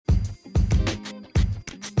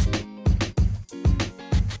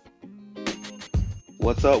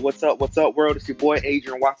What's up? What's up? What's up, world? It's your boy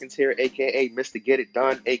Adrian Watkins here, aka Mr. Get It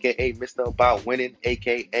Done, aka Mr. About Winning,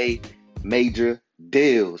 aka Major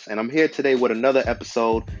Deals. And I'm here today with another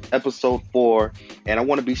episode 4. And I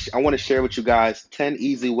want to share with you guys 10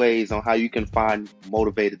 easy ways on how you can find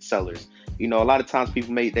motivated sellers. You know, a lot of times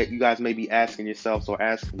you guys may be asking yourselves or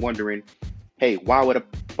wondering, hey, why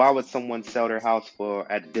would someone sell their house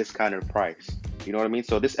at a discounted price? You know what I mean?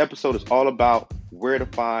 So this episode is all about where to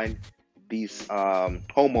find these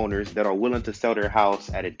homeowners that are willing to sell their house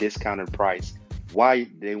at a discounted price, why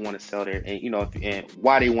they want to sell and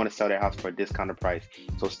why they want to sell their house for a discounted price.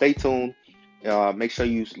 So stay tuned. Make sure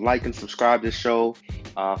you like and subscribe to the show.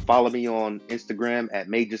 Follow me on Instagram at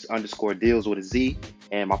majors_deals with a Z,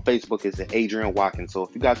 and my Facebook is at Adrian Watkins. So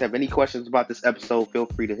if you guys have any questions about this episode, feel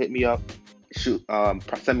free to hit me up.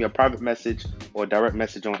 Send me a private message or a direct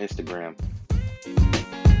message on Instagram.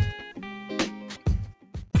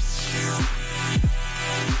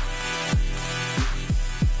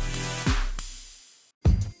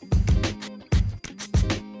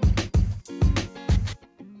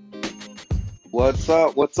 What's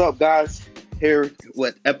up? What's up, guys? Here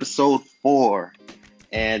with episode 4.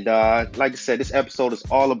 And like I said, this episode is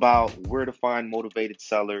all about where to find motivated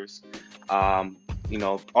sellers. You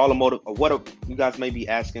guys may be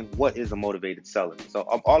asking, what is a motivated seller? So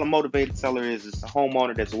all a motivated seller is a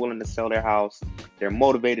homeowner that's willing to sell their house. They're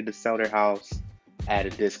motivated to sell their house at a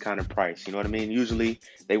discounted price. You know what I mean? Usually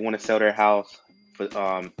they want to sell their house for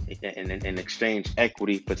in exchange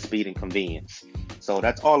equity for speed and convenience. So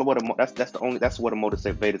that's all what that's what a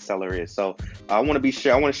motivated seller is. So I want to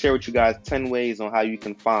share with you guys 10 ways on how you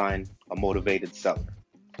can find a motivated seller.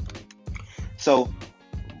 So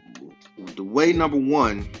the way number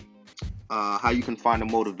 1, how you can find a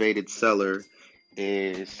motivated seller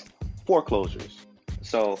is foreclosures.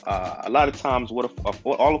 So a lot of times what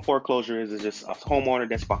all a foreclosure is just a homeowner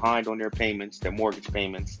that's behind on their payments, their mortgage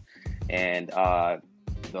payments, and the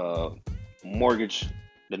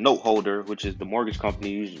note holder, which is the mortgage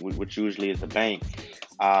company, which usually is the bank,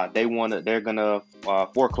 they're gonna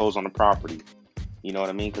foreclose on the property. You know what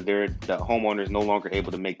I mean? Because the homeowner is no longer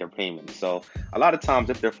able to make their payments. So a lot of times,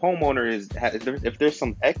 if their homeowner if there's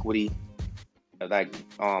some equity, like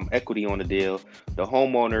equity on the deal, the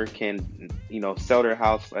homeowner can sell their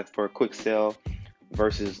house for a quick sale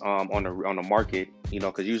versus on the market.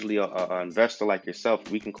 Because usually a investor like yourself,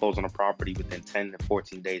 we can close on a property within 10 to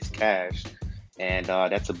 14 days cash. And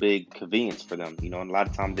that's a big convenience for them, and a lot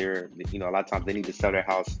of times they need to sell their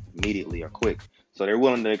house immediately or quick. So they're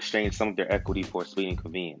willing to exchange some of their equity for speed and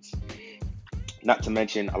convenience. Not to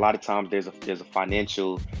mention, a lot of times there's a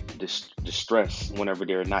financial distress whenever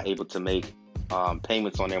they're not able to make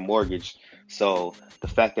payments on their mortgage. So the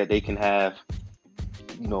fact that they can have,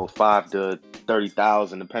 $5,000 to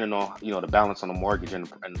 $30,000, depending on the balance on the mortgage and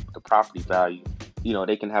the property value,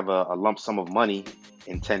 they can have a lump sum of money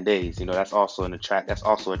in 10 days. That's also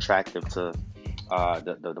attractive to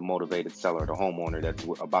the motivated seller, the homeowner that's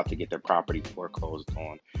about to get their property foreclosed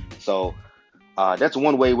on. So that's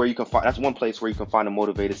one place where you can find a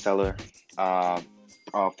motivated seller.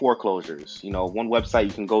 Foreclosures. One website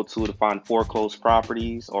you can go to find foreclosed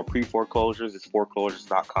properties or pre-foreclosures is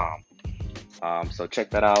foreclosures.com. So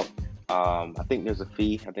check that out. I think there's a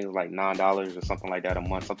fee. I think it's like $9 or something like that a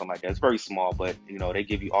month, something like that. It's very small, but they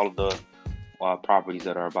give you all of the properties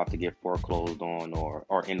that are about to get foreclosed on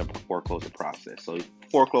or in the foreclosure process. So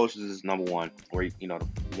foreclosures is number 1, where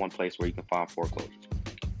one place where you can find foreclosures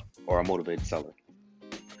or a motivated seller.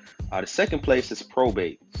 The second place is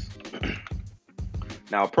probate.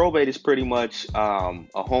 Now, probate is pretty much a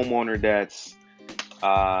homeowner that's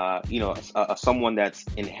someone that's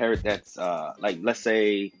like, let's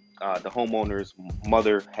say the homeowner's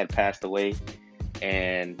mother had passed away,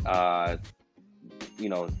 and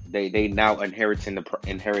they now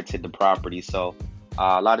inherited the property. So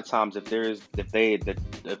a lot of times, if the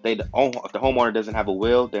homeowner doesn't have a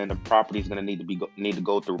will, then the property is going to need to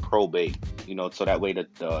go through probate. So that way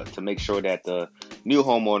to make sure that the new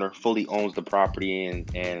homeowner fully owns the property and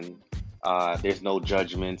there's no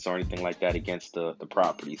judgments or anything like that against the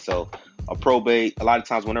property. So a lot of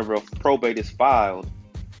times, whenever a probate is filed,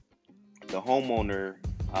 the homeowner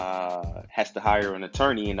has to hire an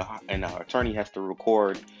attorney, and the attorney has to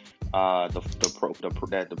record that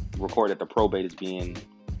the probate is being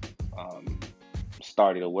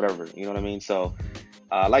started or whatever. You know what I mean? So,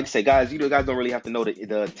 like I say, guys, you guys don't really have to know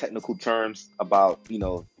the technical terms about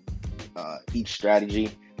each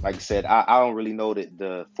strategy. Like I said, I don't really know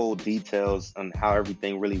the full details on how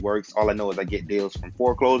everything really works. All I know is I get deals from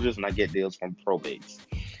foreclosures and I get deals from probates.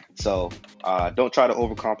 So don't try to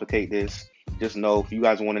overcomplicate this. just know if you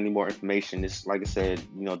guys want any more information, this, like I said,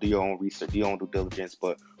 do your own research, do your own due diligence.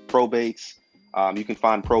 But probates, you can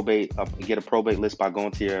find probate, get a probate list by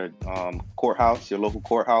going to your courthouse, your local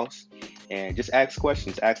courthouse, and just ask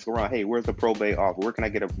questions. Ask around, hey, where's the probate office? Where can I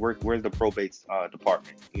get where's the probate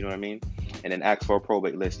department? You know what I mean? And then ask for a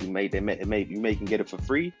probate list. You may can get it for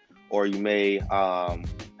free, or you may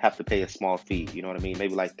have to pay a small fee. You know what I mean?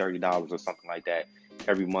 Maybe like $30 or something like that.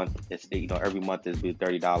 Every month, every month is be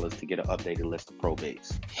 $30 to get an updated list of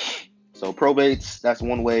probates. So probates, that's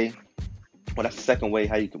one way. Well, that's the second way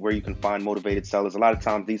where you can find motivated sellers. A lot of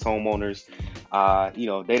times, these homeowners,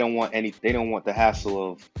 they don't want the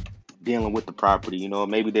hassle of dealing with the property.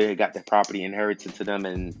 Maybe they got the property inherited to them,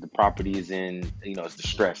 and the property is it's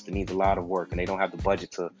distressed. It needs a lot of work, and they don't have the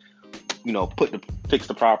budget to, fix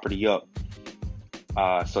the property up.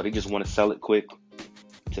 So they just want to sell it quick.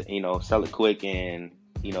 And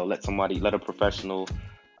let a professional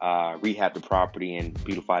rehab the property and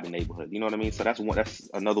beautify the neighborhood. You know what I mean? So that's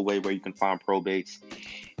another way where you can find probates.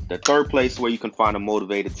 The third place where you can find a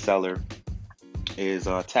motivated seller is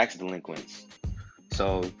tax delinquents.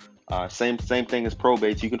 So same thing as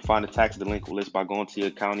probates. You can find a tax delinquent list by going to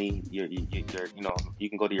your county. You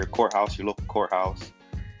can go to your courthouse, your local courthouse,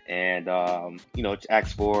 and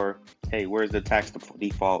ask for, hey, where's the tax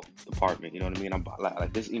default department? You know what I mean? I'm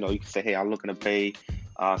like this. You can say, hey, I'm looking to pay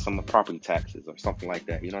some property taxes or something like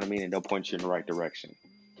that. You know what I mean? And they'll point you in the right direction.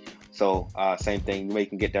 So same thing. You may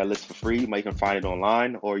can get that list for free. You may can find it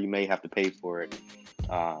online, or you may have to pay for it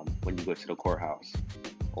when you go to the courthouse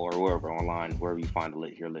or wherever you find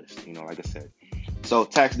your list. Like I said. So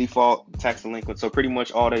tax default, tax delinquent. So pretty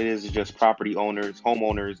much all that is just property owners,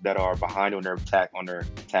 homeowners that are behind on their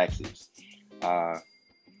taxes.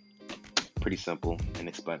 Pretty simple and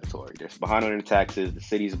explanatory. They're behind on their taxes. The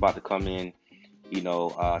city's about to come in.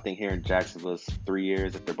 I think here in Jacksonville it's 3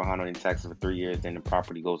 years. If they're behind on their taxes for 3 years, then the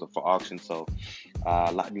property goes up for auction. So,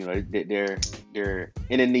 they're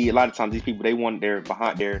in need. A lot of times these people, they're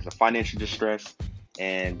behind. There's a financial distress,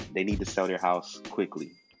 and they need to sell their house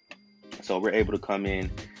quickly. So we're able to come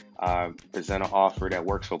in, present an offer that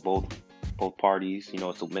works for both parties,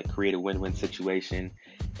 to create a win-win situation,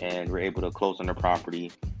 and we're able to close on the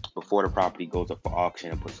property before the property goes up for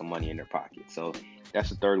auction and put some money in their pocket. So that's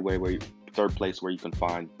the third place where you can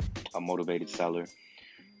find a motivated seller.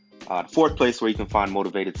 The fourth place where you can find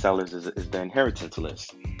motivated sellers is the inheritance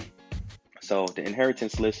list. So the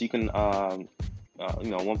inheritance list, you can,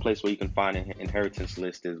 one place where you can find an inheritance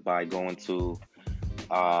list is by going to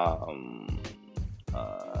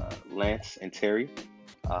Lance and Terry.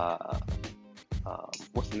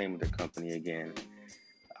 What's the name of their company again?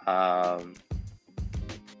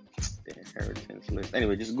 The inheritance list.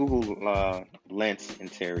 Anyway, just Google Lance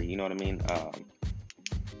and Terry. You know what I mean?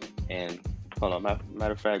 And hold on.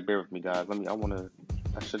 Matter of fact, bear with me, guys.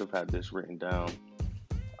 I should have had this written down.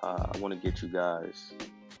 I want to get you guys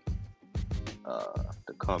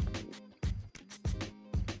the company.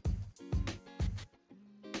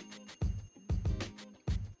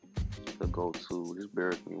 Go to, just bear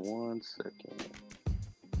with me 1 second.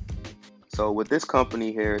 So with this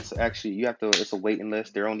company here, it's actually it's a waiting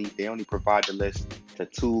list. They only provide the list to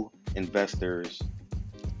 2 investors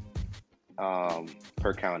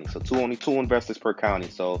per county. So only two investors per county.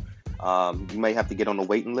 So you may have to get on the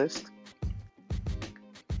waiting list.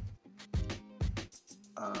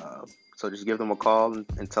 So just give them a call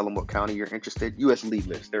and tell them what county you're interested. US Lead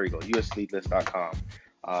List. There you go.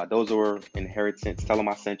 USLeadList.com. Those are inheritance. Tell them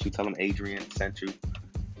I sent you. Tell them Adrian sent you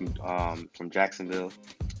from Jacksonville.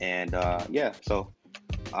 And so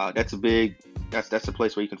that's a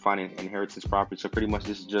place where you can find an inheritance property. So pretty much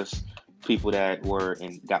this is just people that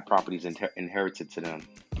got properties inherited to them.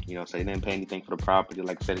 So they didn't pay anything for the property.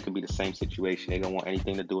 Like I said, it could be the same situation. They don't want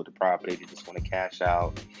anything to do with the property. They just want to cash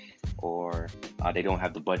out, or they don't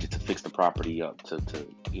have the budget to fix the property up to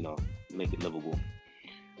make it livable.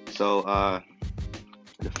 So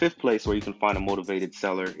the fifth place where you can find a motivated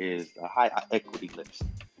seller is a high equity list.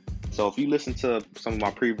 So if you listen to some of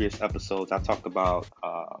my previous episodes, I talked about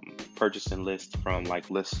purchasing lists from like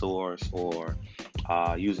list stores, or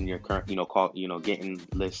using your current, getting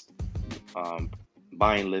list,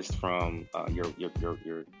 buying lists from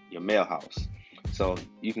your mail house. So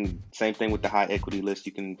you can, same thing with the high equity list.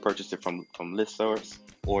 You can purchase it from list stores,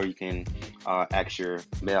 or you can ask your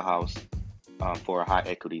mail house for a high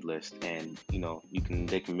equity list, and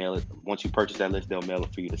they can mail it. Once you purchase that list, they'll mail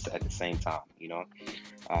it for you at the same time.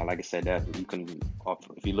 Like I said, that you can,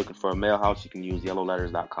 if you're looking for a mail house, you can use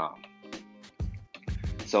yellowletters.com.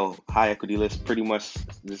 So high equity list,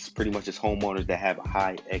 this is pretty much just homeowners that have a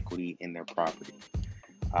high equity in their property.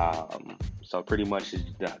 So pretty much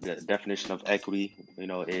the definition of equity,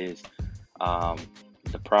 is um,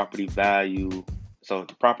 the property value. So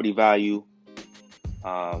the property value,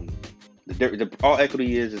 um, all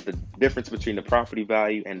equity is the difference between the property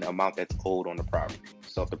value and the amount that's owed on the property.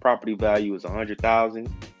 So if the property value is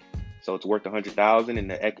 100,000, so it's worth 100,000,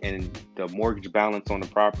 and the mortgage balance on the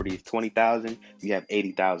property is 20,000, you have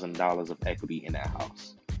 $80,000 of equity in that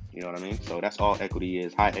house. You know what I mean? So that's all equity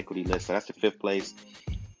is, high equity list. So that's the fifth place.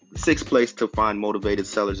 The sixth place to find motivated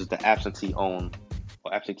sellers is the absentee owners.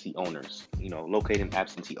 Locating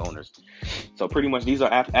absentee owners. So pretty much these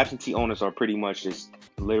are absentee owners are pretty much just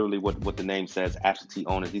literally what the name says, absentee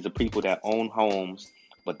owners. These are people that own homes,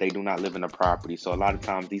 but they do not live in the property. So a lot of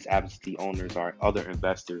times these absentee owners are other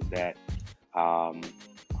investors that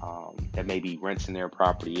that may be renting their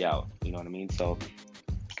property out. You know what I mean? So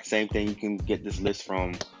same thing, you can get this list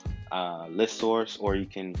from ListSource, or you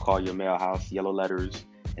can call your mail house, Yellow Letters,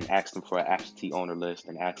 and ask them for an absentee owner list,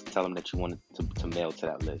 and tell them that you want to mail to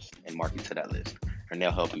that list and mark it to that list, and they'll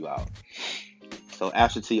help you out. So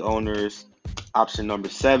absentee owners, option number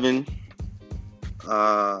 7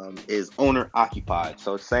 is owner occupied.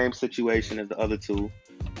 So same situation as the other two.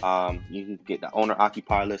 You can get the owner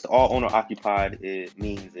occupied list. All owner occupied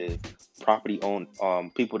means is property owned,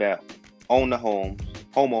 people that own the home,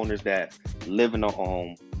 homeowners that live in a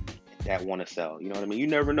home that want to sell. You know what I mean? You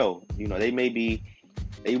never know.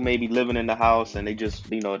 They may be living in the house, and they just,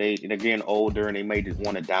 they're getting older, and they may just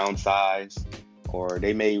want to downsize, or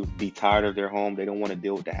they may be tired of their home. They don't want to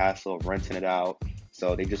deal with the hassle of renting it out.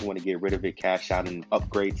 So they just want to get rid of it, cash out, and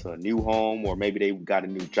upgrade to a new home, or maybe they got a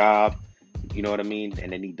new job, you know what I mean?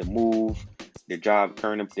 And they need to move. Their job,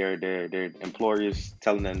 their employers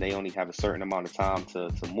telling them they only have a certain amount of time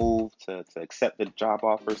to move, to accept the job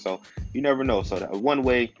offer. So you never know. So one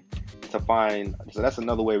way to find, so that's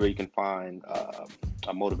another way where you can find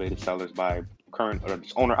motivated sellers by current or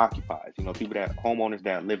just owner occupied. People homeowners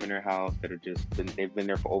that live in their house, that are they've been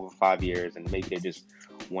there for over 5 years, and maybe they just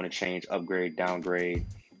want to change, upgrade, downgrade,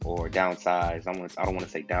 or downsize. I don't want to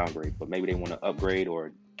say downgrade, but maybe they want to upgrade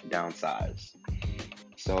or downsize.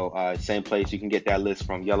 So same place, you can get that list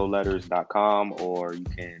from yellowletters.com, or you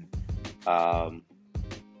can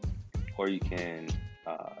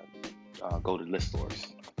go to ListSource.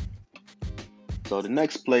 So the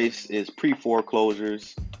next place is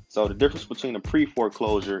pre-foreclosures. So the difference between a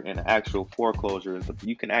pre-foreclosure and an actual foreclosure is that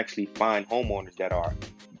you can actually find homeowners that are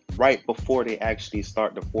right before they actually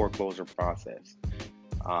start the foreclosure process.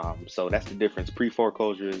 So that's the difference.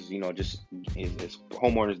 Pre-foreclosure is, just is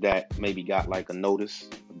homeowners that maybe got like a notice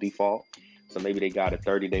of default. So maybe they got a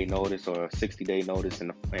 30-day notice or a 60-day notice,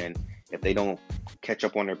 and if they don't catch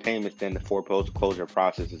up on their payments, then the foreclosure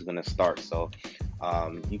process is going to start. So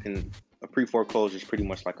a pre-foreclosure is pretty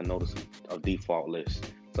much like a notice of default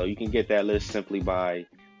list. So you can get that list simply by,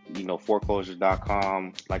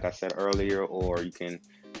 foreclosures.com, like I said earlier, or you can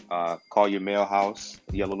call your mail house,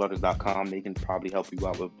 yellowletters.com. They can probably help you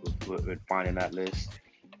out with finding that list.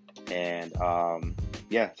 And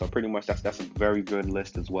so pretty much that's a very good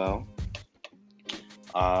list as well.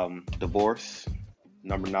 Divorce,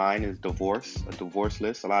 number 9 is a divorce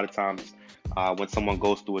list. A lot of times when someone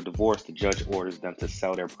goes through a divorce, the judge orders them to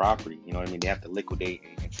sell their property. You know what I mean? They have to liquidate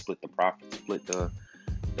and split the profit, split the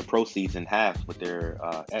proceeds in half with their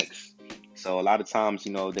ex. So a lot of times,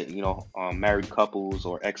 married couples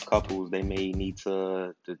or ex-couples, they may need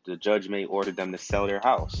the judge may order them to sell their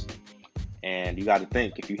house. And you got to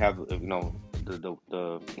think, if you have, the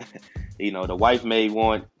wife may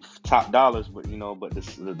want top dollars, but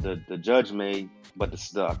the judge may, but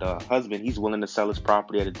the husband, he's willing to sell his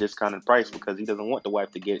property at a discounted price because he doesn't want the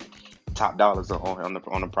wife to get top dollars on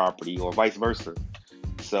the property, or vice versa.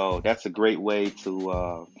 So that's a great way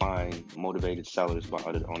to find motivated sellers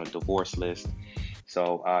on a divorce list.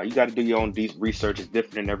 So you got to do your own research. It's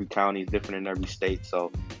different in every county, it's different in every state.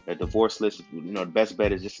 So the divorce list, the best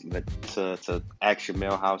bet is just to ask your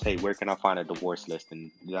mail house, hey, where can I find a divorce list?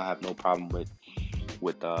 And you'll have no problem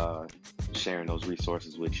with sharing those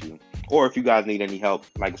resources with you. Or if you guys need any help,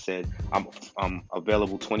 like I said, I'm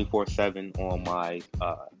available 24/7 on my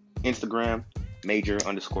Instagram,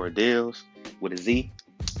 major_deals with a Z.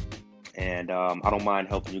 And I don't mind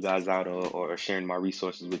helping you guys out or sharing my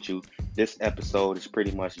resources with you. This episode is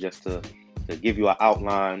pretty much just to give you an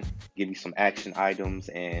outline, give you some action items,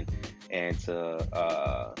 and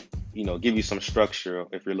to give you some structure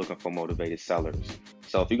if you're looking for motivated sellers.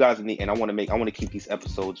 So if you guys need, and I want to keep these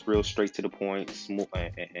episodes real straight to the point, smooth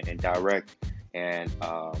and direct, and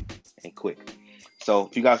quick. So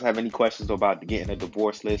if you guys have any questions about getting a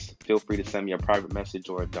divorce list, feel free to send me a private message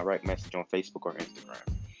or a direct message on Facebook or Instagram.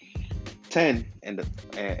 10 and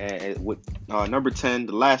with number 10,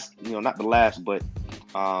 the last, not the last, but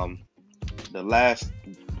um, the last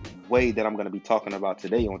way that I'm going to be talking about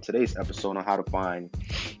today on today's episode on how to find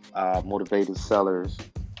motivated sellers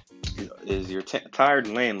is your tired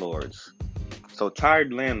landlords. So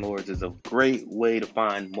tired landlords is a great way to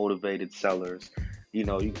find motivated sellers.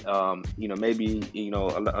 Maybe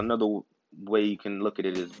another way you can look at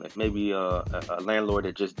it is maybe a landlord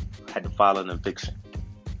that just had to file an eviction.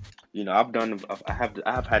 I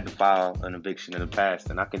have had to file an eviction in the past,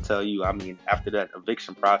 and I can tell you, I mean, after that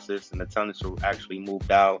eviction process and the tenants were actually moved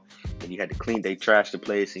out, and you had to clean, they trashed the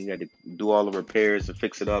place, and you had to do all the repairs and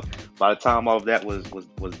fix it up. By the time all of that was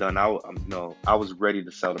done, I was ready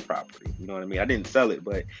to sell the property. You know what I mean? I didn't sell it,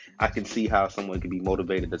 but I can see how someone could be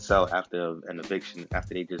motivated to sell after an eviction,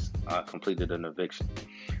 after they just completed an eviction.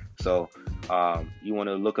 So you want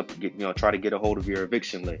to look up, try to get a hold of your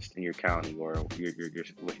eviction list in your county or your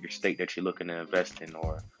state that you're looking to invest in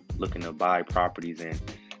or looking to buy properties in.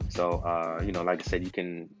 So, like I said, you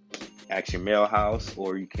can ask your mail house,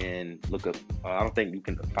 or you can look up, I don't think you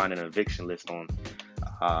can find an eviction list on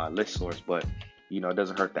ListSource, but, it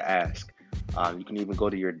doesn't hurt to ask. You can even go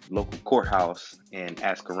to your local courthouse and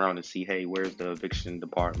ask around and see, hey, where's the eviction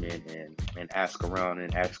department, and ask around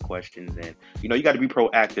and ask questions. And, you got to be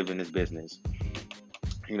proactive in this business.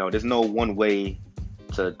 There's no one way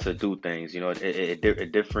to do things.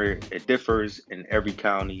 It differs in every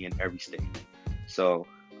county and every state. So,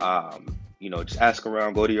 just ask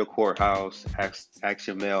around, go to your courthouse, ask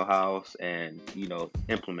your mail house, and,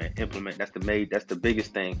 implement. That's the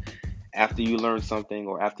biggest thing. After you learn something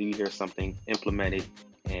or after you hear something, implement it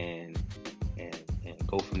and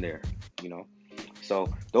go from there, So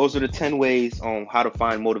those are the 10 ways on how to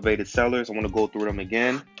find motivated sellers. I want to go through them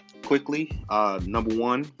again quickly. Number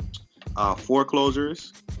 1,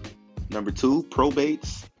 foreclosures. Number 2,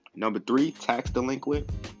 probates. Number 3, tax delinquent.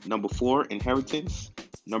 Number 4, inheritance.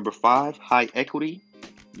 Number 5, high equity.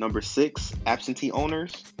 Number 6, absentee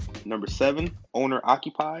owners. Number 7, owner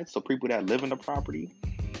occupied, so people that live in the property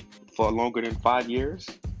for longer than 5 years.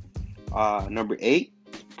 Number 8,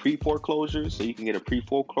 pre-foreclosures, so you can get a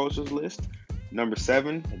pre-foreclosures list. Number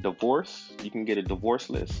 7, divorce, you can get a divorce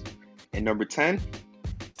list. And number 10,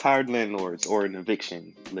 tired landlords or an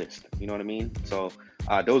eviction list. You know what I mean? So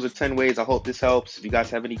those are 10 ways. I hope this helps. If you guys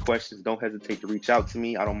have any questions, don't hesitate to reach out to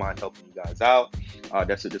me. I don't mind helping you guys out.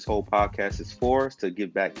 That's what this whole podcast is for, is to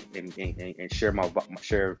give back and share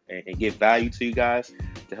and give value to you guys,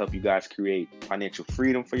 to help you guys create financial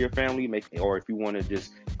freedom for your family, or if you want to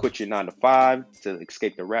just quit your 9-to-5 to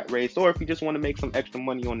escape the rat race, or if you just want to make some extra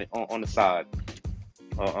money on the side.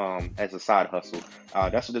 As a side hustle.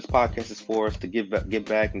 That's what this podcast is for, is to give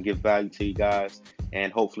back and give value to you guys,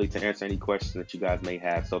 and hopefully to answer any questions that you guys may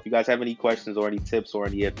have. So if you guys have any questions or any tips or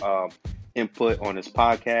any input on this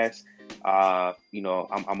podcast, I'm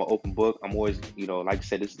an open book. I'm always, like I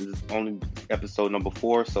said, this is only episode number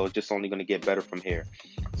 4, so it's just only going to get better from here.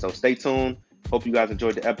 So stay tuned. Hope you guys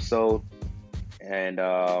enjoyed the episode, and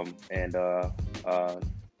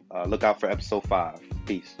look out for episode 5.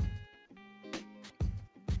 Peace.